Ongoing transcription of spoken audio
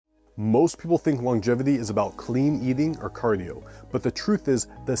Most people think longevity is about clean eating or cardio, but the truth is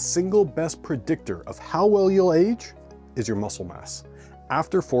the single best predictor of how well you'll age is your muscle mass.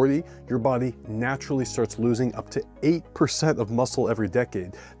 After 40, your body naturally starts losing up to 8% of muscle every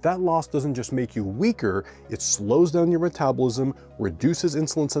decade. That loss doesn't just make you weaker, it slows down your metabolism, reduces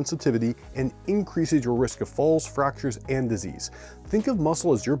insulin sensitivity, and increases your risk of falls, fractures, and disease. Think of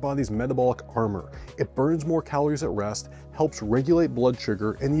muscle as your body's metabolic armor. It burns more calories at rest, helps regulate blood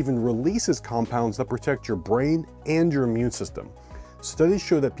sugar, and even releases compounds that protect your brain and your immune system. Studies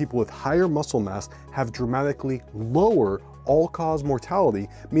show that people with higher muscle mass have dramatically lower all-cause mortality,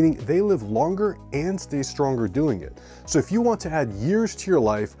 meaning they live longer and stay stronger doing it. So if you want to add years to your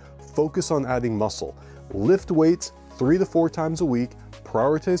life, focus on adding muscle. Lift weights 3 to 4 times a week,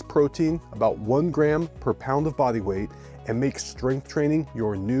 prioritize protein, about 1 gram per pound of body weight, and make strength training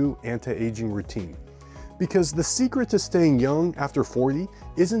your new anti-aging routine. Because the secret to staying young after 40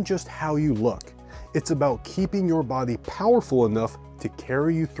 isn't just how you look. It's about keeping your body powerful enough to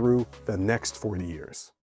carry you through the next 40 years.